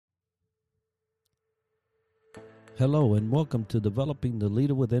Hello and welcome to Developing the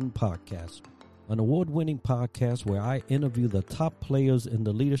Leader Within podcast, an award-winning podcast where I interview the top players in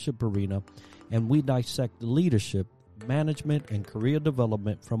the leadership arena and we dissect leadership, management, and career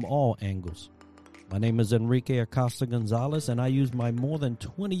development from all angles. My name is Enrique Acosta Gonzalez and I use my more than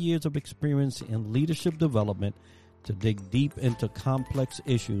 20 years of experience in leadership development to dig deep into complex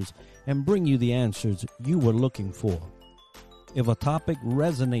issues and bring you the answers you were looking for. If a topic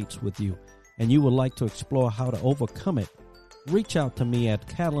resonates with you, and you would like to explore how to overcome it, reach out to me at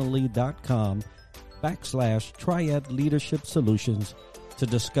calendly.com/Triad Leadership Solutions to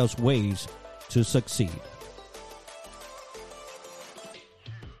discuss ways to succeed.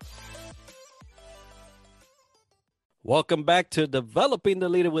 Welcome back to Developing the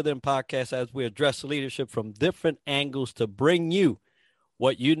Leader Within podcast as we address leadership from different angles to bring you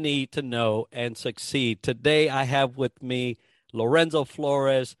what you need to know and succeed. Today I have with me Lorenzo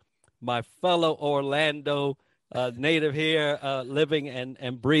Flores, my fellow Orlando native here, living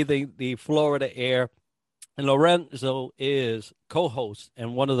and breathing the Florida air. And Lorenzo is co-host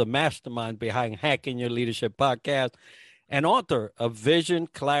and one of the masterminds behind Hacking Your Leadership podcast and author of Vision,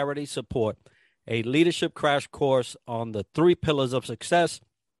 Clarity, Support, a leadership crash course on the 3 pillars of success,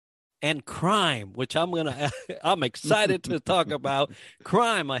 and Crime, which I'm excited to talk about.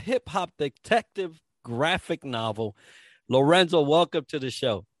 Crime, a hip-hop detective graphic novel. Lorenzo, welcome to the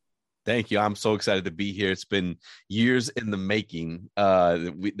show. Thank you. I'm so excited to be here. It's been years in the making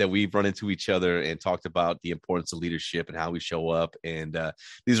that we've run into each other and talked about the importance of leadership and how we show up. And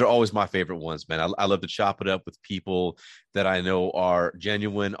these are always my favorite ones, man. I love to chop it up with people that I know are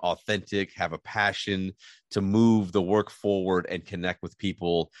genuine, authentic, have a passion to move the work forward and connect with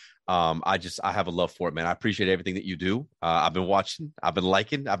people. I have a love for it, man. I appreciate everything that you do. I've been watching, I've been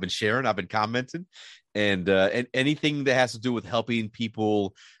liking, I've been sharing, I've been commenting, and anything that has to do with helping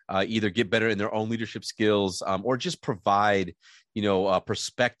people either get better in their own leadership skills or just provide,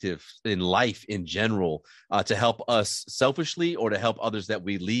 perspective in life in general to help us selfishly or to help others that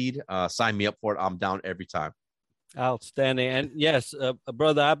we lead. Sign me up for it. I'm down every time. Outstanding. And yes,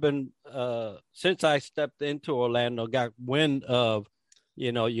 brother, I've been, since I stepped into Orlando, got wind of,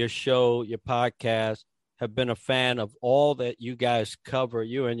 your show, your podcast, have been a fan of all that you guys cover,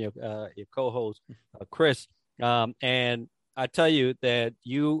 you and your co-host, Chris. And I tell you that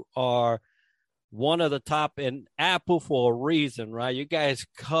you are one of the top in Apple for a reason, right? You guys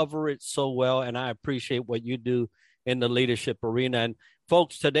cover it so well, and I appreciate what you do in the leadership arena. And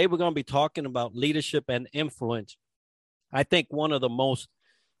folks, today we're going to be talking about leadership and influence. I think one of the most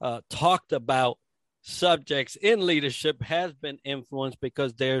talked about subjects in leadership has been influence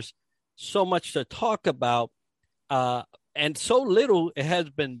because there's so much to talk about and so little has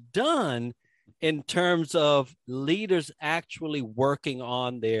been done in terms of leaders actually working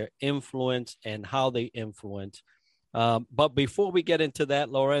on their influence and how they influence. But before we get into that,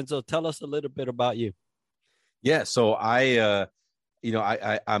 Lorenzo, tell us a little bit about you. Yeah, so I'm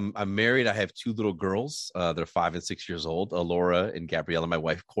married. I have 2 little girls. They're 5 and 6 years old, Laura and Gabriella, my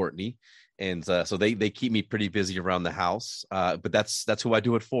wife, Courtney. And so they keep me pretty busy around the house. But that's who I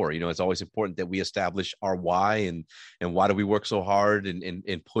do it for. It's always important that we establish our why and why do we work so hard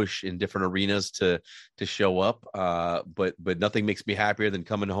and push in different arenas to show up. But nothing makes me happier than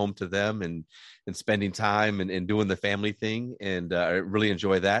coming home to them and spending time and doing the family thing. And I really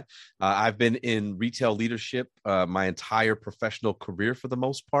enjoy that. I've been in retail leadership my entire professional career for the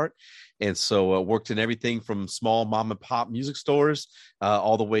most part. And so worked in everything from small mom and pop music stores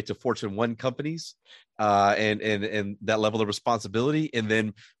all the way to Fortune 1 companies and that level of responsibility. And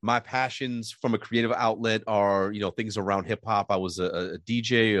then my passions from a creative outlet are, things around hip hop. I was a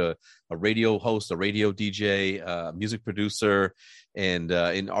DJ, a radio host, a radio DJ, a music producer, and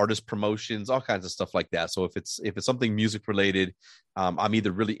in artist promotions, all kinds of stuff like that. So if it's something music related, I'm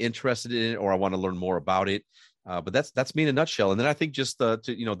either really interested in it or I want to learn more about it. But that's me in a nutshell. And then I think just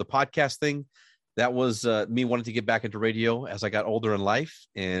the podcast thing, that was me wanting to get back into radio as I got older in life.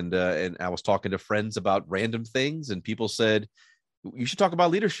 And I was talking to friends about random things and people said, you should talk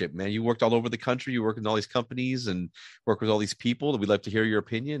about leadership, man. You worked all over the country. You work in all these companies and work with all these people. We'd love to hear your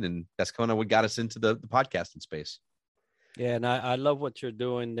opinion. And that's kind of what got us into the podcasting space. Yeah. And I love what you're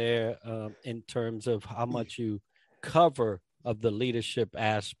doing there in terms of how much you cover of the leadership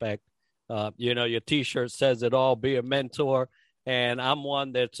aspect. Your t-shirt says it all, be a mentor. And I'm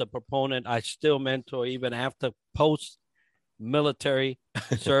one that's a proponent. I still mentor even after post-military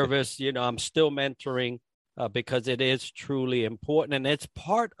service. I'm still mentoring because it is truly important. And it's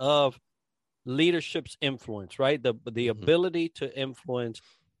part of leadership's influence, right? The ability to influence.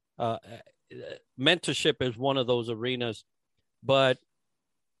 Mentorship is one of those arenas. But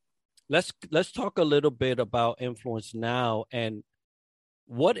let's talk a little bit about influence now, and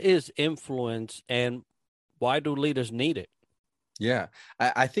what is influence, and why do leaders need it? Yeah,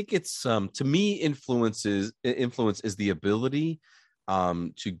 I think it's to me, influence is the ability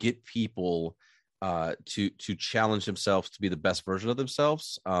to get people to challenge themselves to be the best version of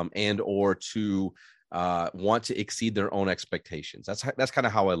themselves, and or to want to exceed their own expectations. That's kind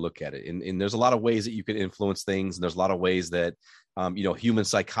of how I look at it. And there's a lot of ways that you can influence things, and there's a lot of ways that human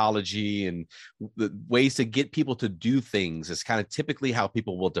psychology and the ways to get people to do things is kind of typically how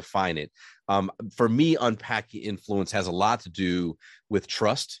people will define it. For me, unpacking influence has a lot to do with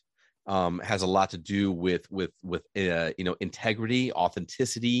trust. Has a lot to do with integrity,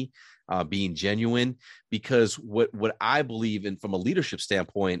 authenticity, being genuine. Because what I believe in from a leadership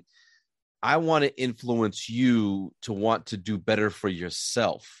standpoint, I want to influence you to want to do better for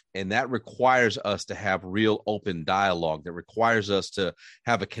yourself. And that requires us to have real open dialogue. That requires us to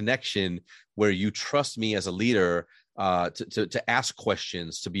have a connection where you trust me as a leader, to ask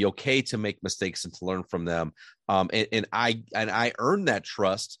questions, to be okay to make mistakes and to learn from them. And I earn that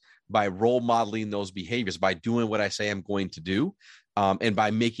trust by role modeling those behaviors, by doing what I say I'm going to do, and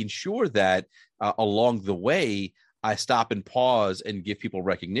by making sure that along the way, I stop and pause and give people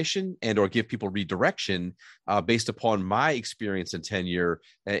recognition and or give people redirection based upon my experience and tenure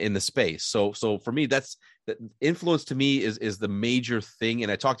in the space. So for me, that's influence to me is the major thing.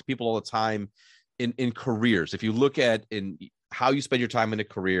 And I talk to people all the time in careers. If you look at in how you spend your time in a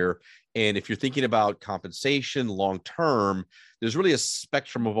career, and if you're thinking about compensation long term, there's really a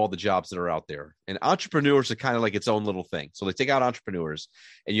spectrum of all the jobs that are out there. And entrepreneurs are kind of like its own little thing. So they take out entrepreneurs,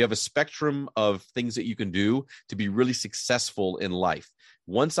 and you have a spectrum of things that you can do to be really successful in life.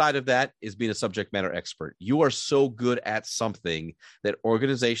 One side of that is being a subject matter expert. You are so good at something that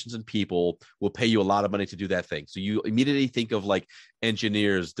organizations and people will pay you a lot of money to do that thing. So you immediately think of like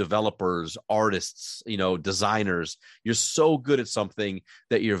engineers, developers, artists, designers. You're so good at something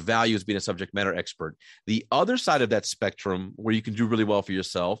that your value is being a subject matter expert. The other side of that spectrum where you can do really well for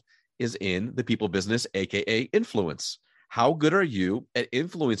yourself is in the people business, aka influence. How good are you at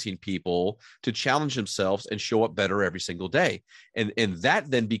influencing people to challenge themselves and show up better every single day? And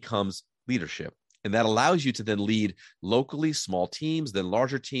that then becomes leadership. And that allows you to then lead locally, small teams, then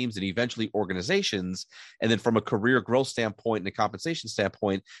larger teams, and eventually organizations. And then from a career growth standpoint and a compensation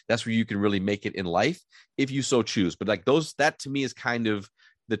standpoint, that's where you can really make it in life if you so choose. But like that to me is kind of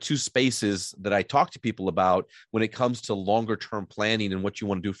the two spaces that I talk to people about when it comes to longer term planning and what you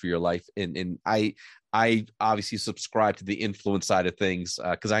want to do for your life. And I obviously subscribe to the influence side of things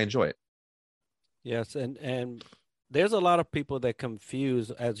because I enjoy it. Yes, and there's a lot of people that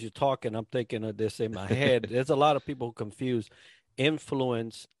confuse, as you're talking, I'm thinking of this in my head. There's a lot of people who confuse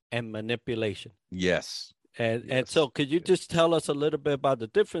influence and manipulation. Yes. And so could you just tell us a little bit about the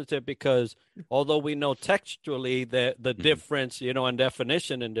difference there? Because although we know textually the difference, and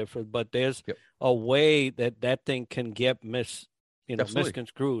definition and difference, but there's a way that thing can get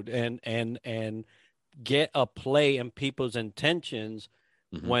misconstrued and get a play in people's intentions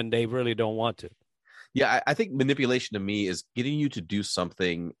when they really don't want to. Yeah, I think manipulation to me is getting you to do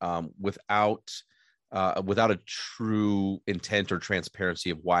something without a true intent or transparency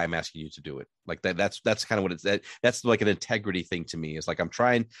of why I'm asking you to do it. Like that's kind of what it's that's like an integrity thing to me. It's like I'm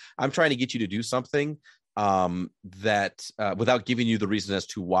trying to get you to do something that without giving you the reason as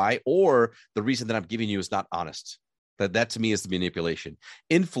to why, or the reason that I'm giving you is not honest. That to me is the manipulation.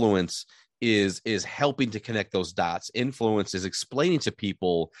 Influence is helping to connect those dots. Influence is explaining to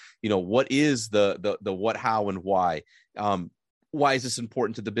people, what is the what, how, and why. Why is this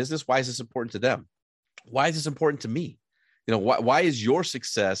important to the business? Why is this important to them? Why is this important to me? Why is your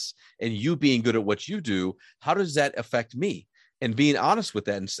success and you being good at what you do, how does that affect me? And being honest with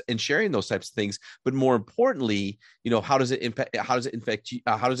that and sharing those types of things. But more importantly, how does it impact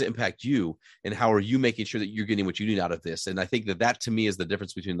you? And how are you making sure that you're getting what you need out of this? And I think that to me is the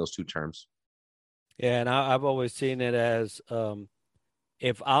difference between those two terms. Yeah. And I've always seen it as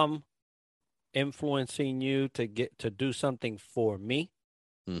if I'm influencing you to do something for me,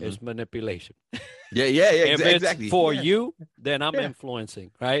 it's manipulation. Yeah, if exactly. It's for you, then I'm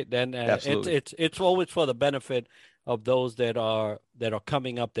influencing, right? Then it's always for the benefit of those that are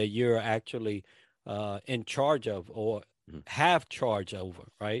coming up that you're actually in charge of or have charge over,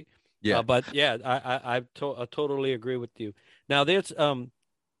 right? Yeah. But yeah, I totally agree with you. Now there's a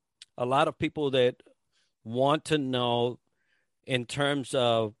lot of people that want to know in terms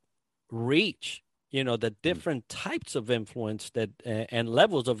of reach, the different types of influence that and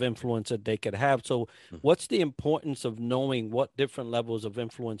levels of influence that they could have. So what's the importance of knowing what different levels of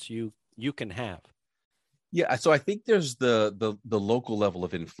influence you can have? Yeah, so I think there's the local level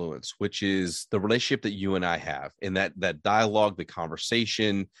of influence, which is the relationship that you and I have, and that dialogue, the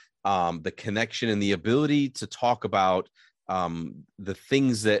conversation, the connection, and the ability to talk about the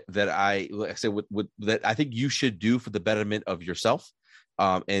things that I like I said that I think you should do for the betterment of yourself.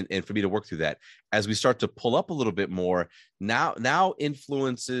 And for me to work through that as we start to pull up a little bit more now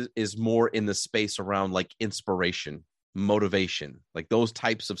influence is more in the space around like inspiration, motivation, like those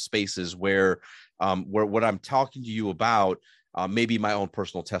types of spaces where what I'm talking to you about maybe my own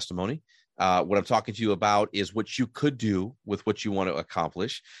personal testimony. What I'm talking to you about is what you could do with what you want to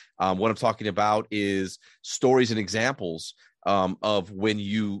accomplish. What I'm talking about is stories and examples of when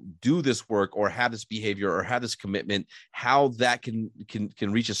you do this work or have this behavior or have this commitment, how that can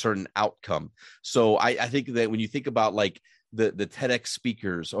reach a certain outcome. So I think that when you think about like the TEDx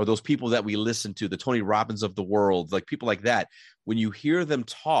speakers or those people that we listen to, the Tony Robbins of the world, like people like that, when you hear them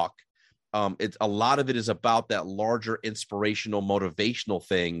talk, it's a lot of it is about that larger inspirational, motivational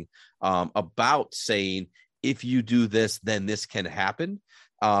thing about saying, if you do this, then this can happen.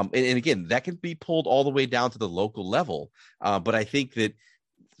 And again, that can be pulled all the way down to the local level. But I think that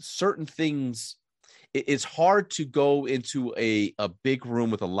certain things, it's hard to go into a big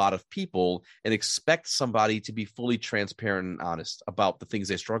room with a lot of people and expect somebody to be fully transparent and honest about the things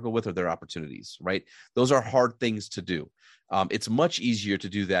they struggle with or their opportunities, right? Those are hard things to do. It's much easier to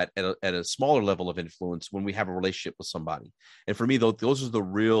do that at a smaller level of influence when we have a relationship with somebody. And for me, those are the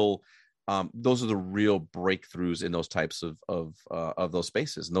real breakthroughs in those types of those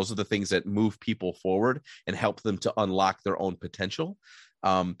spaces. And those are the things that move people forward and help them to unlock their own potential.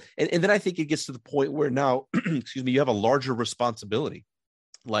 And then I think it gets to the point where now, excuse me, you have a larger responsibility.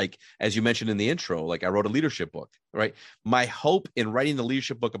 Like, as you mentioned in the intro, like I wrote a leadership book, right? My hope in writing the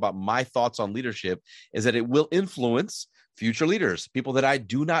leadership book about my thoughts on leadership is that it will influence future leaders, people that I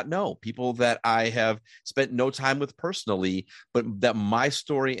do not know, people that I have spent no time with personally, but that my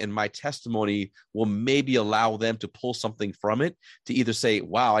story and my testimony will maybe allow them to pull something from it to either say,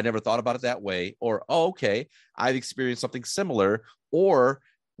 wow, I never thought about it that way, or, oh, okay, I've experienced something similar, or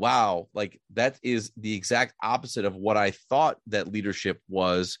wow, like that is the exact opposite of what I thought that leadership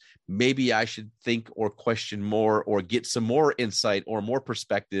was. Maybe I should think or question more or get some more insight or more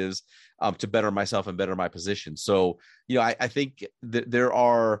perspectives to better myself and better my position. So, I think that there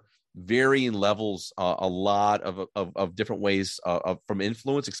are varying levels, a lot of different ways from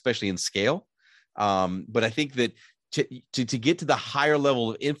influence, especially in scale. But I think that to get to the higher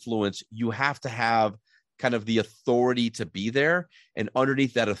level of influence, you have to have kind of the authority to be there, and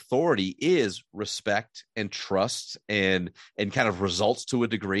underneath that authority is respect and trust and kind of results to a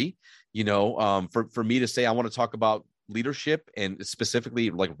degree. For me to say I want to talk about leadership and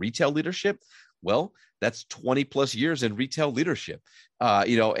specifically like retail leadership, well, that's 20 plus years in retail leadership.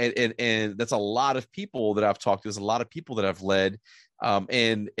 And that's a lot of people that I've talked to. There's a lot of people that I've led,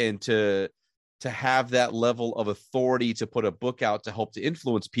 and to have that level of authority to put a book out to help to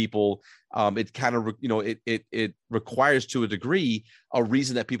influence people, it kind of, it requires to a degree a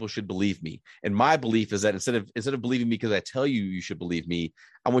reason that people should believe me. And my belief is that instead of believing me because I tell you you should believe me,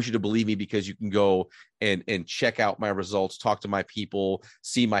 I want you to believe me because you can go and check out my results, talk to my people,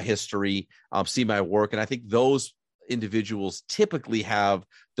 see my history, see my work. And I think those individuals typically have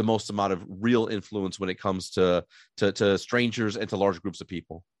the most amount of real influence when it comes to strangers and to large groups of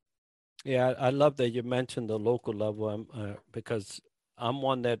people. Yeah, I love that you mentioned the local level, because I'm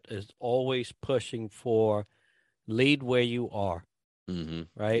one that is always pushing for lead where you are, Mm-hmm.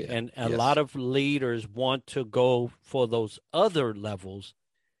 right? Yeah. And a Yes. lot of leaders want to go for those other levels,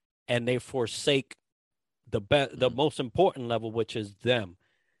 and they forsake the Mm-hmm. most important level, which is them.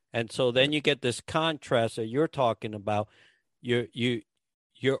 And so then Yep. you get this contrast that you're talking about. You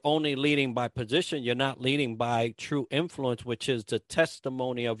you're only leading by position. You're not leading by true influence, which is the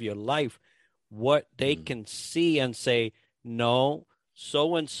testimony of your life, what they Mm-hmm. can see and say, no,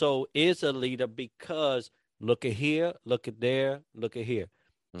 so and so is a leader because look at here, look at there, look at here.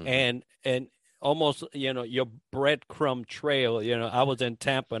 Mm-hmm. And almost, your breadcrumb trail. I was in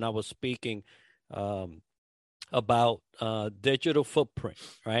Tampa and I was speaking about digital footprint,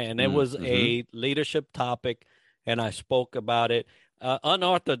 right? And it was Mm-hmm. a leadership topic, and I spoke about it.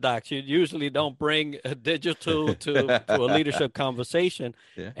 Unorthodox. You usually don't bring digital to a leadership conversation,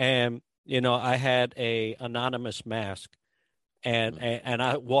 Yeah. and I had a anonymous mask, and Mm-hmm. and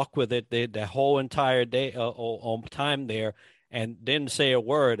I walked with it the whole entire day on time there, and didn't say a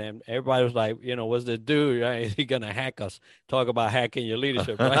word, and everybody was like, what's the dude? Right? Is he gonna hack us? Talk about hacking your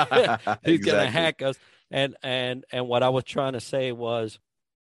leadership, right? He's gonna Exactly. hack us. And what I was trying to say was,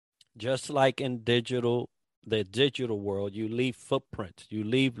 just like in the digital world, you leave footprints, you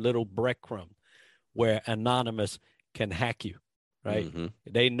leave little breadcrumbs. where anonymous can hack you, right? Mm-hmm.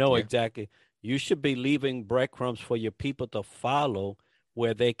 They know Yeah. exactly. You should be leaving breadcrumbs for your people to follow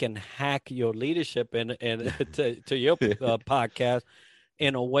where they can hack your leadership and to your podcast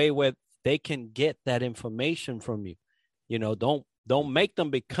in a way where they can get that information from you. Don't make them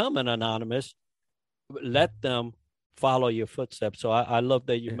become an anonymous. Let them follow your footsteps. So I love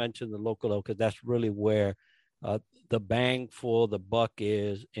that you Yeah. mentioned the local, because that's really where uh, the bang for the buck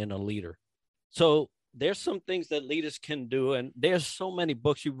is in a leader. So there's some things that leaders can do, and there's so many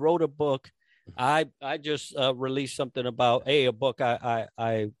books. You wrote a book. I just released something about a book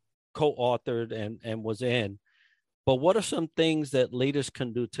I co-authored and was in. But what are some things that leaders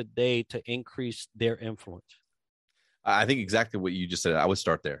can do today to increase their influence? I think exactly what you just said. I would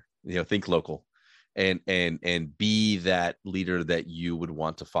start there. Think local, and be that leader that you would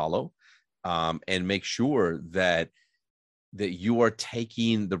want to follow, and make sure that you are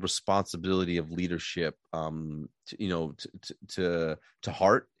taking the responsibility of leadership, to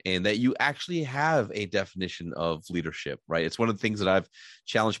heart, and that you actually have a definition of leadership. Right? It's one of the things that I've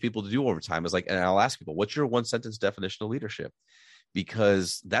challenged people to do over time. Is like, and I'll ask people, "What's your one sentence definition of leadership?"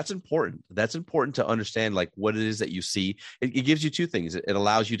 Because that's important. That's important to understand, like, what it is that you see. It gives you two things. It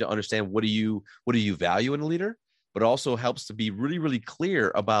allows you to understand what do you value in a leader, but also helps to be really, really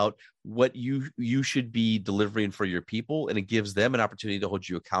clear about what you should be delivering for your people, and it gives them an opportunity to hold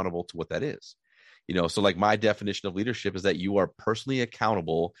you accountable to what that is. So like my definition of leadership is that you are personally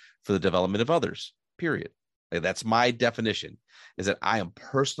accountable for the development of others. Period. Like, that's my definition, is that I am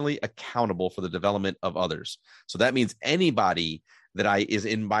personally accountable for the development of others. So that means anybody that is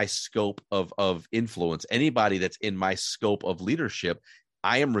in my scope of influence, anybody that's in my scope of leadership,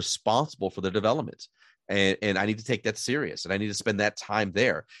 I am responsible for the development. And I need to take that serious, and I need to spend that time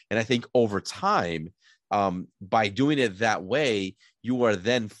there. And I think over time, by doing it that way, you are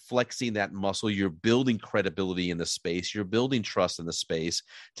then flexing that muscle. You're building credibility in the space. You're building trust in the space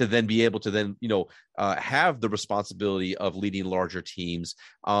to then be able to then, have the responsibility of leading larger teams.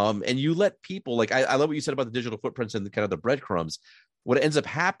 And you let people, like, I love what you said about the digital footprints and the kind of the breadcrumbs. What ends up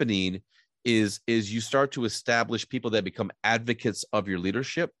happening is you start to establish people that become advocates of your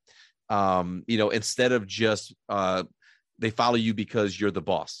leadership. Instead of just they follow you because you're the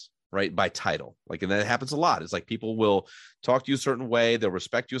boss, right? By title. Like, and that happens a lot. It's like people will talk to you a certain way. They'll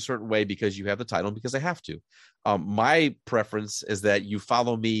respect you a certain way because you have the title, because they have to. My preference is that you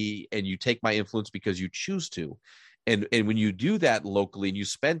follow me and you take my influence because you choose to. And when you do that locally and you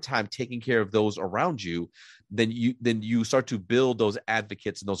spend time taking care of those around you, then you start to build those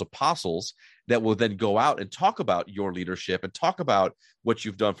advocates and those apostles that will then go out and talk about your leadership and talk about what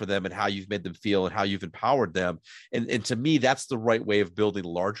you've done for them and how you've made them feel and how you've empowered them. And to me, that's the right way of building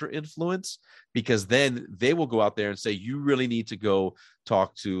larger influence, because then they will go out there and say, you really need to go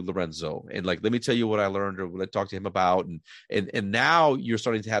talk to Lorenzo. And like, let me tell you what I learned or what I talked to him about. And now you're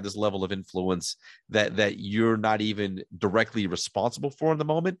starting to have this level of influence that you're not even directly responsible for in the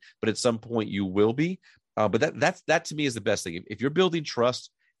moment, but at some point you will be. But that to me is the best thing. If you're building trust,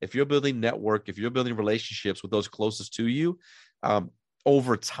 if you're building network, if you're building relationships with those closest to you,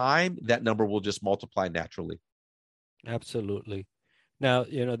 over time, that number will just multiply naturally. Absolutely. Now,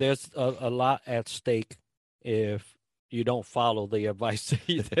 there's a lot at stake if you don't follow the advice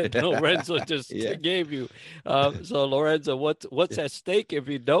that Lorenzo just gave you. So, Lorenzo, what's at stake if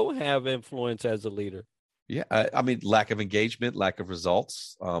you don't have influence as a leader? Yeah, I mean, lack of engagement, lack of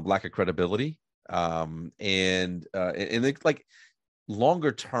results, lack of credibility, and like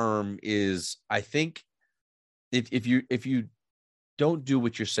longer term is, I think, if you don't do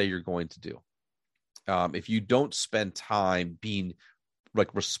what you say you're going to do, if you don't spend time being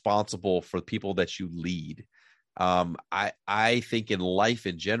like responsible for the people that you lead, I think in life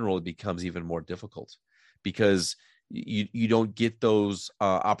in general it becomes even more difficult, because you don't get those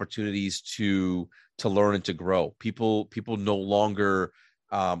opportunities to learn and to grow. People no longer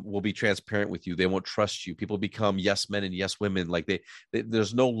will be transparent with you. They won't trust you. People become yes men and yes women. Like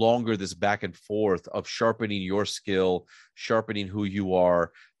there's no longer this back and forth of sharpening your skill, sharpening who you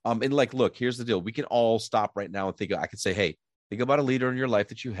are. And like, look, here's the deal. We can all stop right now and think. I could say, hey, think about a leader in your life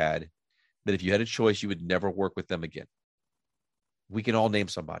that you had, that if you had a choice, you would never work with them again. We can all name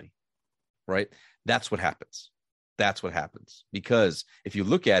somebody, right? That's what happens. That's what happens. Because if you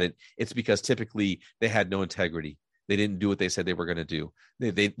look at it, it's because typically they had no integrity. They didn't do what they said they were going to do.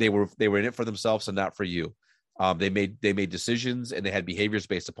 They were in it for themselves and not for you. They made decisions and they had behaviors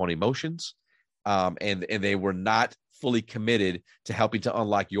based upon emotions, and they were not fully committed to helping to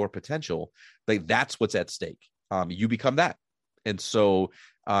unlock your potential. Like, that's what's at stake. You become that. And so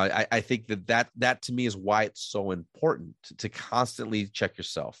I think that to me is why it's so important to constantly check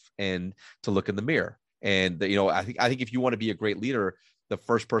yourself and to look in the mirror. And I think if you want to be a great leader, the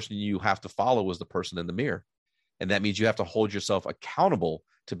first person you have to follow is the person in the mirror. And that means you have to hold yourself accountable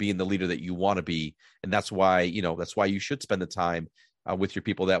to being the leader that you want to be. And that's why you should spend the time with your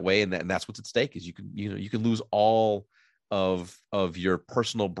people that way. And that's what's at stake is you can lose all of your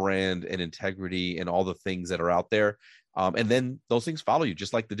personal brand and integrity and all the things that are out there. And then those things follow you,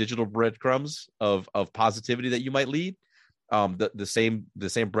 just like the digital breadcrumbs of positivity that you might lead. The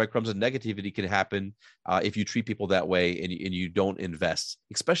same breadcrumbs of negativity can happen if you treat people that way and you don't invest,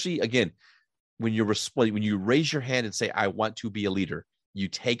 especially again, when you raise your hand and say, I want to be a leader, you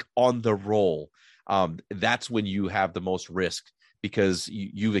take on the role. That's when you have the most risk because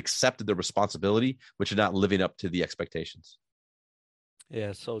you've accepted the responsibility, but you're not living up to the expectations.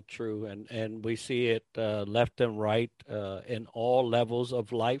 Yeah, so true. And we see it left and right in all levels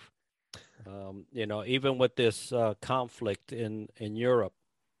of life. Even with this conflict in Europe,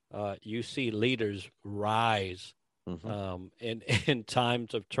 you see leaders rise in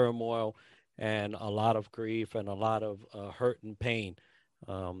times of turmoil and a lot of grief and a lot of hurt and pain.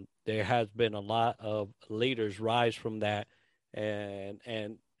 There has been a lot of leaders rise from that, and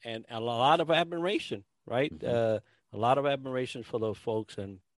a lot of admiration, right? A lot of admiration for those folks,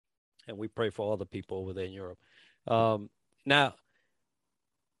 and we pray for all the people over there in Europe. Now,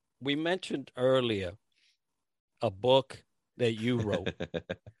 we mentioned earlier a book that you wrote,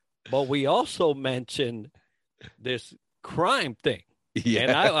 but we also mentioned this crime thing. Yeah.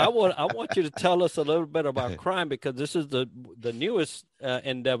 And I want you to tell us a little bit about crime because this is the newest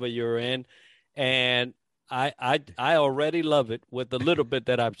endeavor you're in, and I already love it with the little bit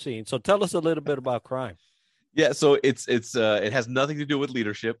that I've seen. So tell us a little bit about crime. Yeah, so it has nothing to do with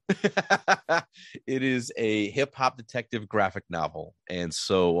leadership. It is a hip hop detective graphic novel, and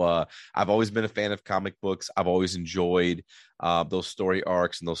so I've always been a fan of comic books. I've always enjoyed those story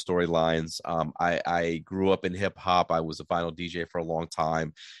arcs and those storylines. I grew up in hip hop. I was a vinyl DJ for a long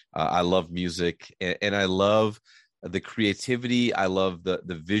time. I love music, and I love the creativity. I love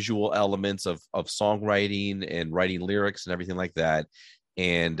the visual elements of songwriting and writing lyrics and everything like that.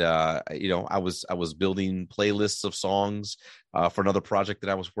 And I was building playlists of songs for another project that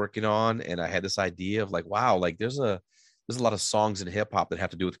I was working on, and I had this idea of like, wow, like there's a lot of songs in hip hop that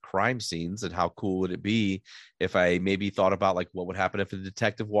have to do with crime scenes, and how cool would it be if I maybe thought about like what would happen if a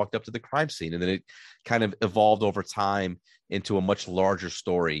detective walked up to the crime scene, and then it kind of evolved over time into a much larger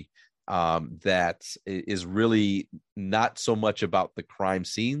story that is really not so much about the crime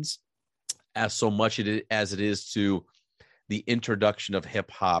scenes as so much as it is to the introduction of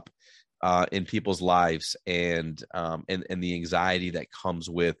hip hop in people's lives and the anxiety that comes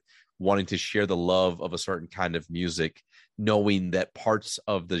with wanting to share the love of a certain kind of music, knowing that parts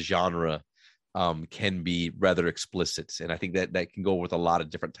of the genre can be rather explicit. And I think that can go with a lot of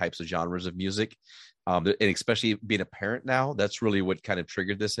different types of genres of music. And especially being a parent now, that's really what kind of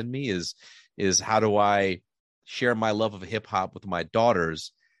triggered this in me is how do I share my love of hip hop with my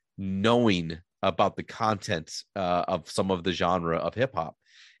daughters, knowing about the content of some of the genre of hip hop.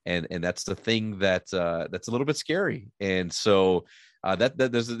 And that's the thing that's a little bit scary. And so that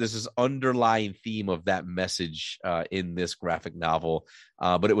there's this underlying theme of that message in this graphic novel.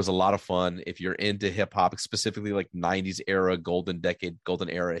 But it was a lot of fun. If you're into hip hop, specifically like 90s era, golden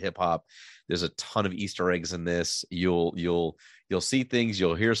era hip hop, there's a ton of Easter eggs in this. You'll see things,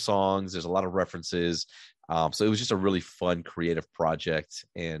 you'll hear songs. There's a lot of references. So it was just a really fun, creative project,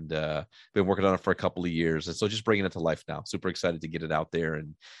 and been working on it for a couple of years. And so just bringing it to life now. Super excited to get it out there,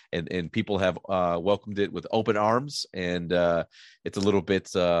 and people have welcomed it with open arms. And it's a little bit,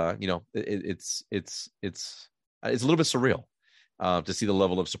 it's a little bit surreal to see the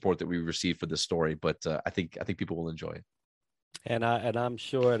level of support that we received for this story. But I think people will enjoy it. And I'm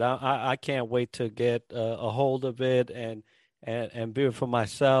sure I can't wait to get a hold of it and view it for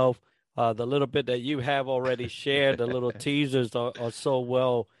myself. The little bit that you have already shared, the little teasers are so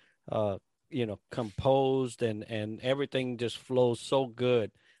well, composed and everything just flows so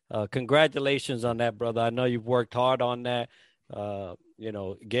good. Congratulations on that, brother. I know you've worked hard on that,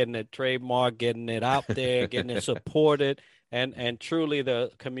 getting it trademarked, getting it out there, getting it supported, and truly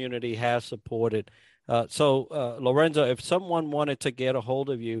the community has supported. So Lorenzo, if someone wanted to get a hold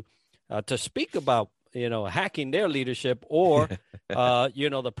of you to speak about hacking their leadership or,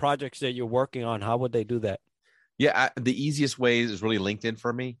 the projects that you're working on, how would they do that? Yeah, the easiest way is really LinkedIn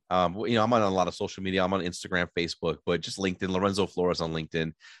for me. I'm on a lot of social media. I'm on Instagram, Facebook, but just LinkedIn. Lorenzo Flores on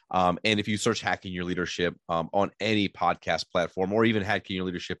LinkedIn. And if you search Hacking Your Leadership on any podcast platform, or even Hacking Your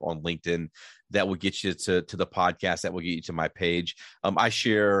Leadership on LinkedIn, that will get you to the podcast. That will get you to my page. I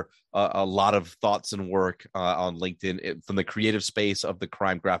share a lot of thoughts and work on LinkedIn, from the creative space of the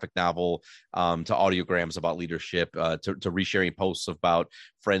crime graphic novel to audiograms about leadership, to resharing posts about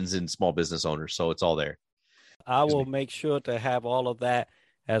friends and small business owners. So it's all there. I will make sure to have all of that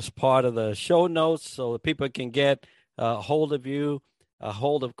as part of the show notes so that people can get a hold of you, a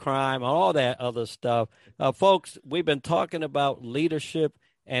hold of crime, all that other stuff. Folks, we've been talking about leadership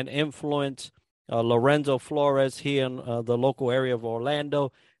and influence. Lorenzo Flores here in the local area of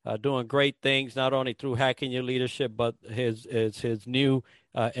Orlando, doing great things, not only through Hacking Your Leadership, but his new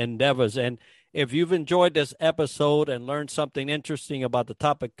endeavors. And if you've enjoyed this episode and learned something interesting about the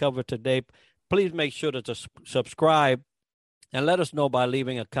topic covered today, please make sure to subscribe and let us know by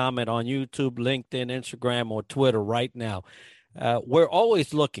leaving a comment on YouTube, LinkedIn, Instagram, or Twitter right now. We're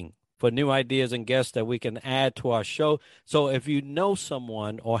always looking for new ideas and guests that we can add to our show. So if you know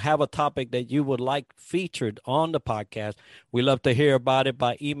someone or have a topic that you would like featured on the podcast, we love to hear about it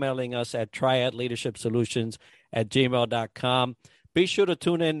by emailing us at triadleadershipsolutions@gmail.com. Be sure to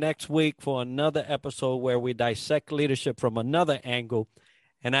tune in next week for another episode where we dissect leadership from another angle.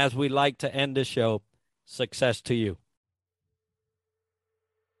 And as we like to end the show, success to you.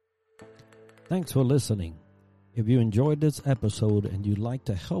 Thanks for listening. If you enjoyed this episode and you'd like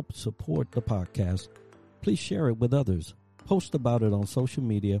to help support the podcast, please share it with others, post about it on social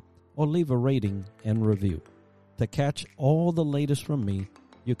media, or leave a rating and review. To catch all the latest from me,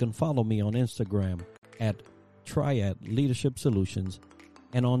 you can follow me on Instagram at Triad Leadership Solutions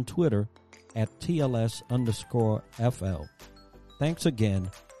and on Twitter at TLS_FL. Thanks again.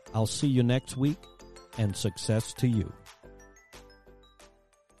 I'll see you next week, and success to you.